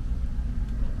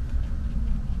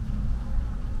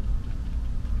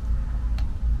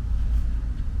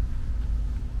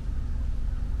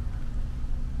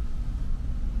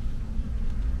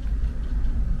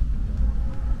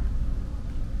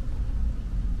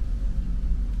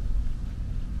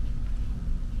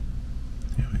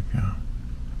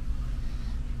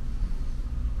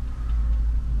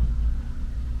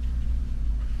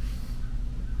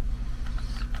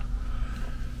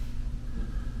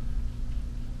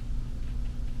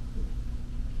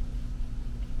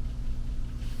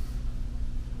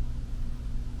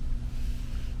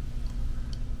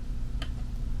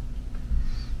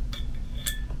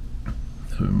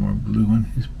 A bit more blue on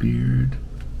his beard.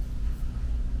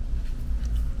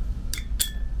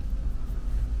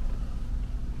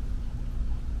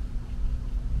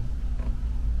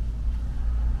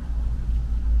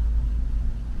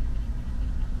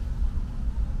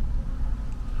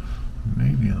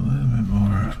 Maybe a little bit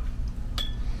more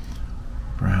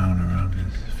brown around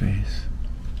his face.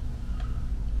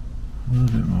 A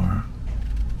little bit more.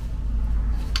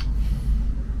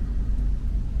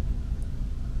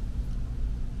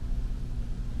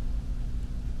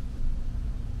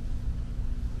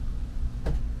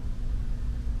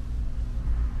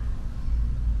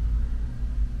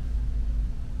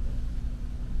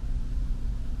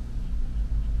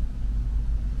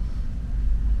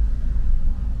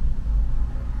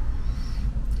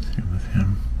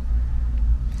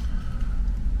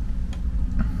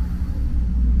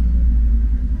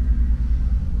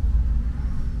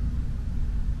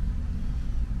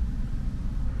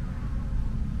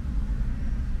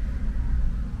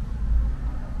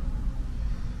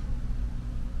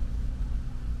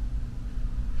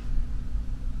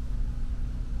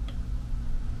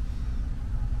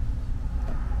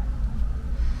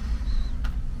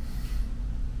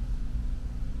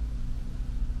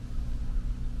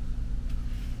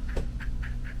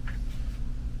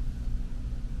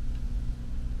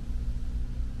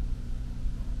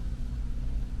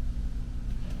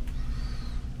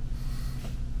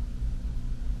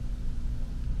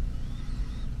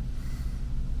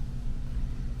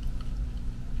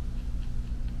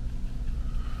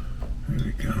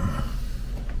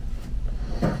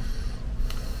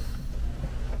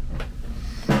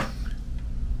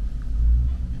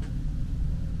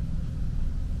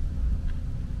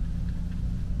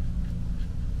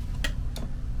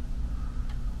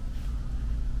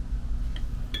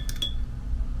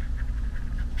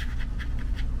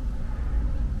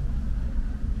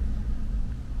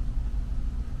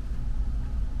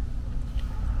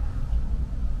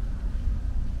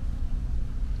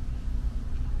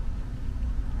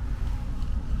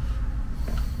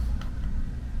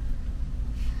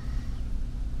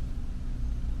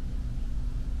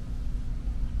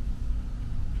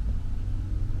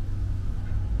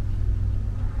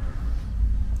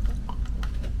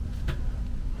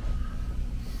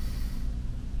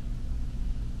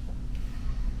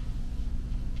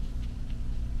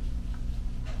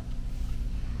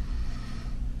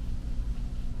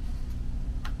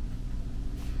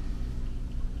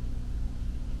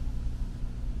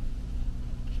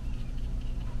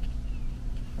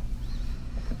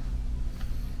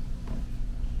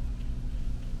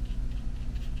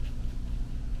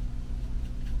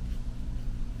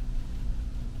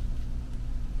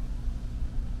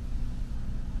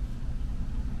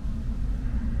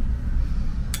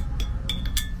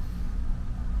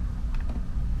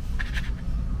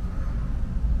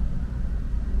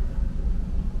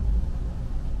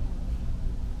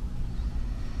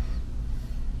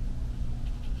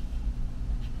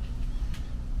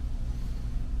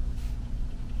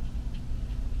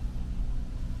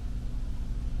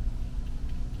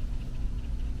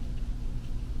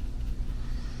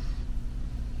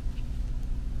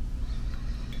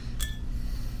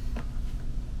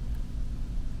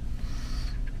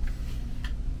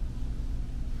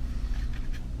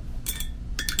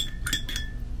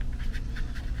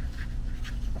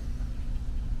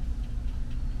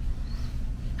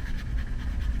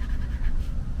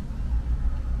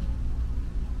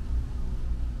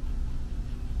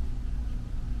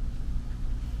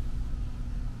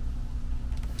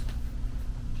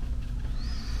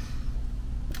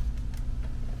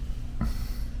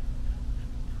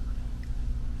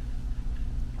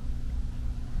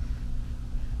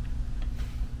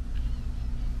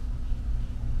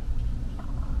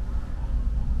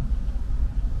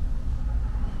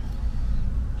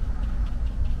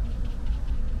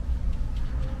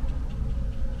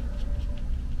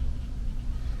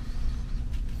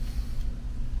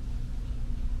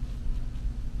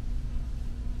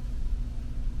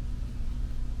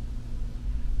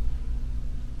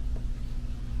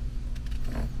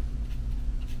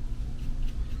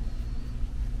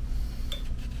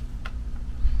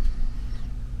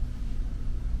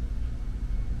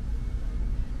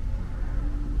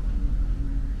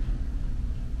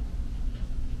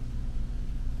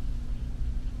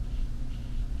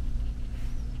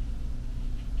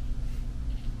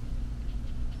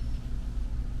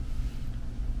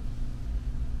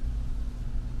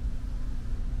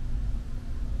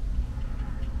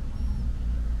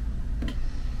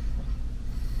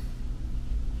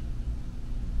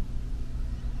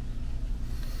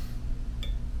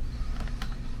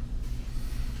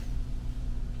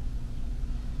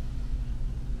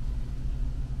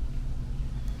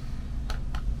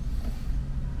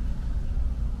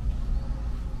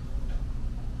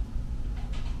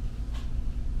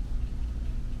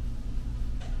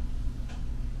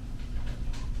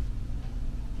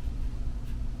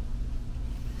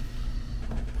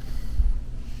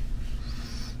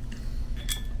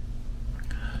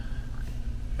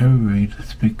 Alright,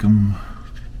 let's make them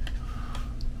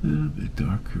a little bit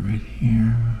darker right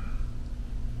here.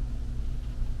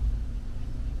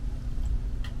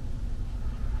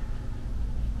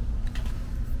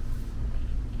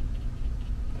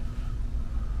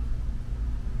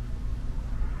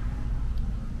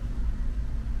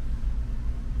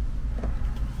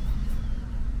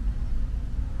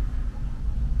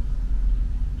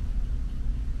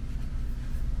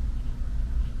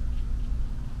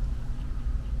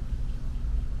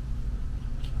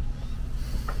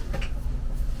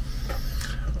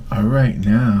 Alright,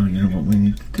 now, you know what we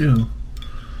need to do?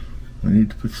 We need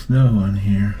to put snow on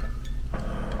here.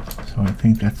 So I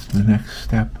think that's the next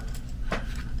step.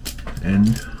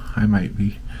 And I might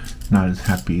be not as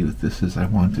happy with this as I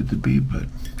wanted to be, but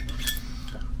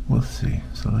we'll see.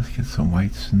 So let's get some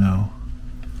white snow.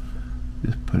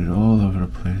 Just put it all over the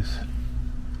place.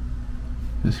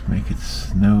 Just make it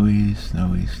snowy,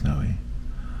 snowy, snowy.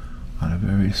 On a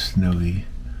very snowy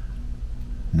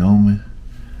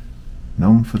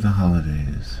Gnome For The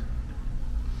Holidays.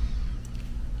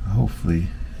 Hopefully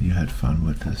you had fun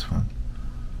with this one.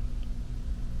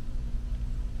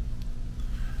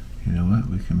 You know what?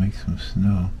 We can make some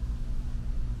snow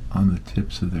on the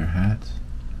tips of their hats.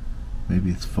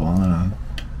 Maybe it's falling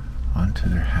onto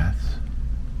their hats.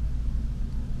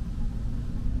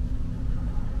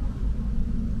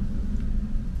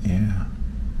 Yeah.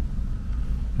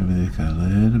 Maybe they got a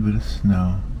little bit of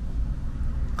snow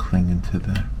clinging to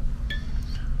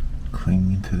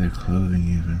their clothing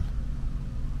even.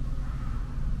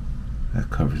 That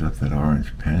covers up that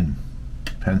orange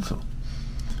pencil,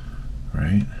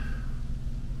 right?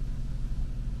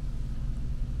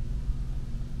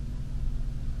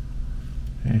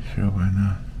 Yeah, sure, why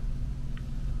not?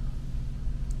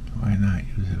 Why not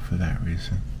use it for that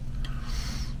reason?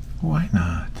 Why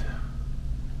not?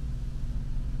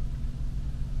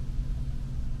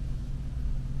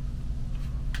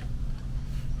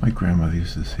 My grandmother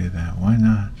used to say that. Why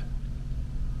not?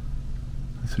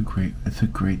 It's a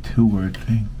great two-word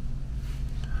thing.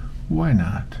 Why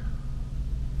not?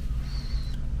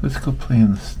 Let's go play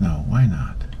in the snow. Why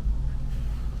not?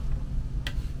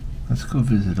 Let's go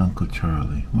visit Uncle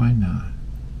Charlie. Why not?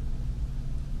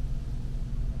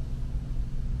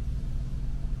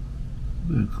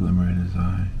 A little glimmer in his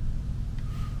eye.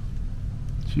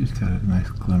 She's got a nice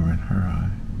glimmer in her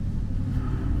eye.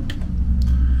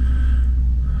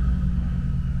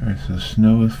 Alright, so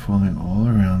snow is falling all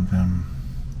around them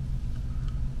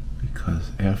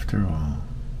because, after all,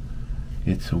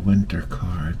 it's a winter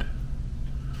card.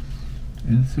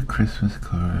 And it's a Christmas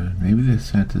card. Maybe they're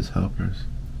Santa's helpers.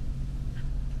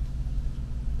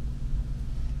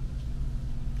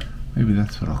 Maybe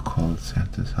that's what I'll call it,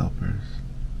 Santa's helpers.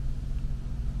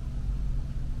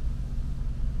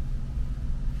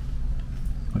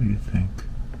 What do you think?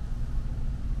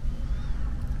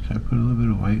 Should I put a little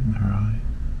bit of white in her eye?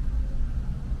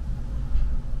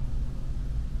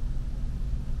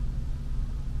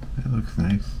 That looks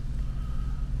nice,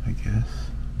 I guess.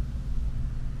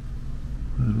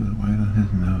 A little bit of white on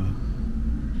his nose.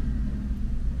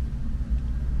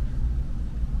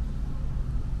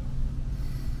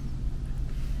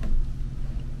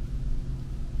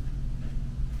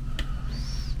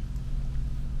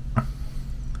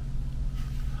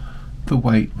 The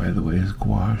white, by the way, is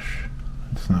gouache.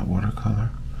 It's not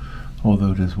watercolor,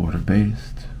 although it is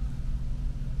water-based.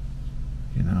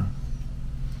 You know.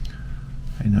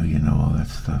 I know you know all that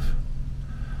stuff.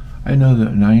 I know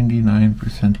that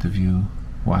 99% of you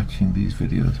watching these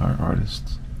videos are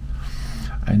artists.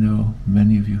 I know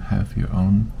many of you have your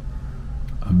own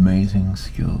amazing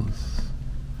skills.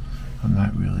 I'm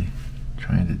not really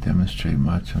trying to demonstrate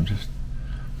much. I'm just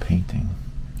painting.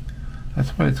 That's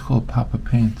why it's called Poppa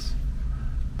Paints.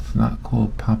 It's not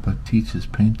called Papa Teaches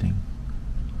Painting.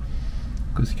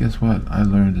 Because guess what? I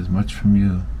learned as much from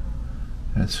you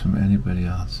as from anybody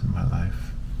else in my life.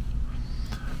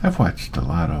 I've watched a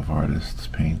lot of artists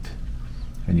paint,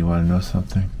 and you want to know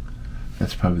something?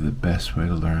 That's probably the best way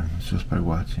to learn, is just by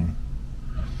watching.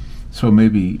 So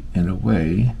maybe, in a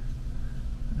way,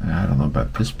 I don't know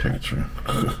about this picture,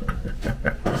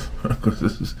 because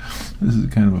this is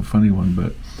kind of a funny one,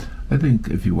 but I think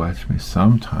if you watch me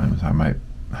sometimes, I might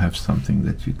have something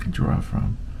that you can draw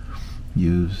from,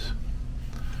 use.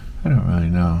 I don't really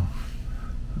know.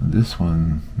 This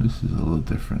one, this is a little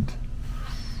different.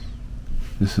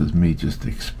 This is me just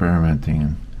experimenting,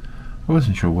 and I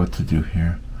wasn't sure what to do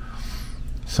here.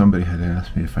 Somebody had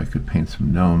asked me if I could paint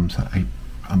some gnomes.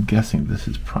 I'm guessing this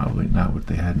is probably not what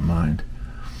they had in mind.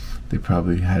 They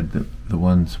probably had the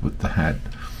ones with the hat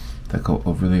that go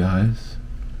over the eyes,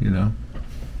 you know?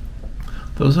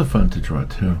 Those are fun to draw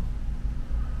too.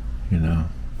 You know,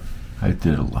 I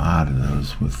did a lot of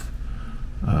those with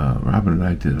Robin, and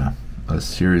I did a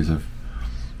series of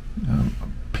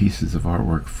pieces of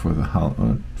artwork for the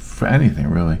for anything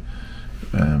really,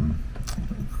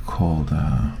 called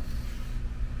gosh,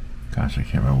 I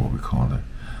can't remember what we called it,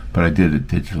 but I did it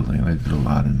digitally, and I did a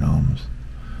lot of gnomes.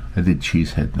 I did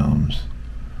cheesehead gnomes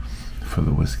for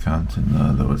the Wisconsin,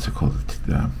 what's it called,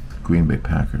 the Green Bay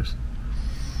Packers.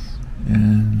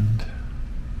 And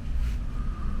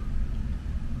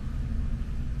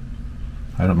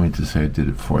I don't mean to say I did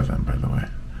it for them, by the way.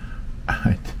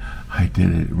 I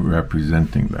did it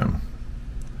representing them.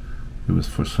 It was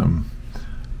for some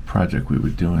project we were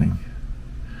doing.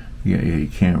 Yeah, you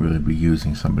can't really be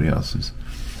using somebody else's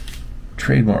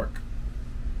trademark.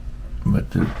 But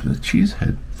the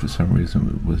cheesehead, for some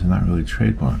reason, was not really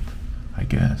trademarked, I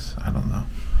guess. I don't know.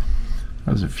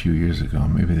 That was a few years ago.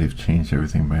 Maybe they've changed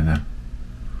everything by now.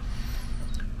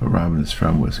 But Robin is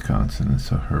from Wisconsin, and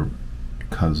so her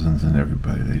cousins and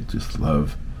everybody, they just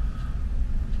love,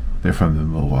 they're from the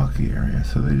Milwaukee area,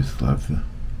 so they just love the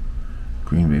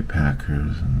Green Bay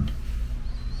Packers and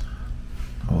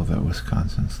all that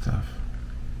Wisconsin stuff.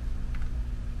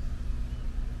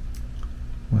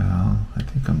 Well, I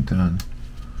think I'm done.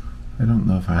 I don't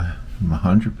know if I'm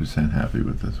 100% happy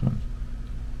with this one,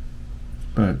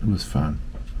 but it was fun.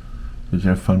 Did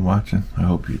you have fun watching? I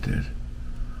hope you did.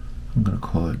 I'm going to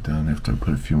call it done after I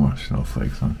put a few more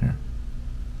snowflakes on here.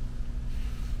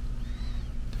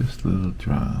 Just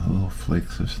little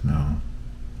flakes of snow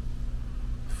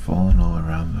falling all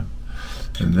around them.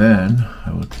 And then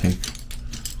I will take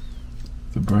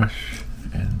the brush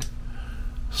and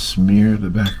smear the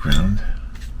background,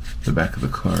 the back of the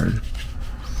card.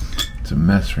 It's a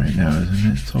mess right now,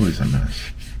 isn't it? It's always a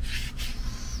mess.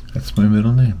 That's my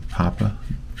middle name, Poppa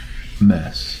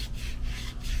Mess.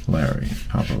 Larry,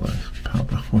 Poppa,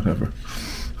 whatever.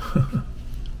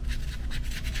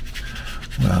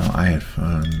 Well, I had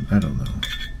fun. I don't know.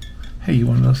 Hey, you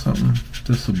want to know something?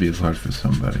 This will be a card for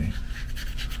somebody.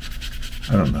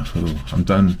 I don't know who. I'm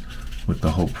done with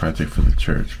the whole project for the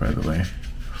church, by the way.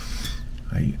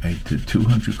 I did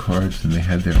 200 cards, and they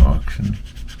had their auction,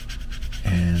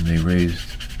 and they raised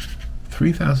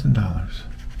 $3,000.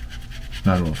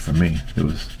 Not all for me. There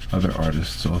was other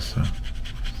artists also.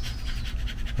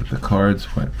 But the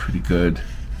cards went pretty good,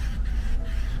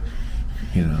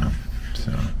 you know,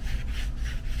 so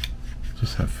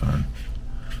just have fun.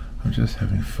 I'm just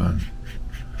having fun.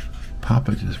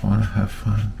 Papa just want to have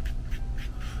fun.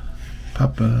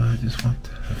 Papa just want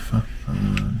to have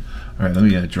fun. Alright, let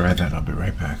me dry that. I'll be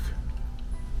right back.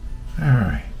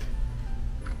 Alright.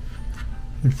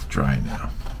 It's dry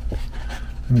now.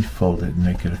 Let me fold it and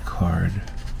make it a card.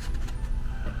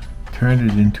 Turn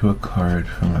it into a card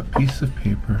from a piece of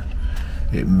paper.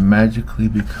 It magically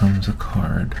becomes a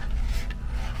card.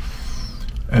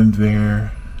 And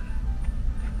there,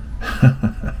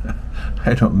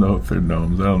 I don't know if they're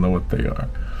gnomes. I don't know what they are.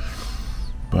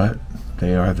 But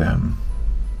they are them.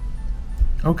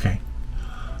 Okay.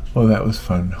 Well, that was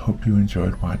fun. Hope you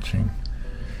enjoyed watching.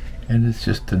 And it's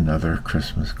just another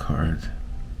Christmas card.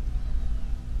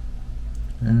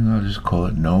 And I'll just call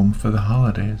it Gnome for the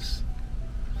Holidays.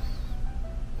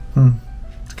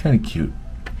 It's kind of cute.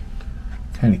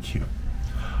 Kind of cute.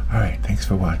 Alright, thanks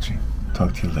for watching.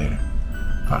 Talk to you later.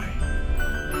 Bye.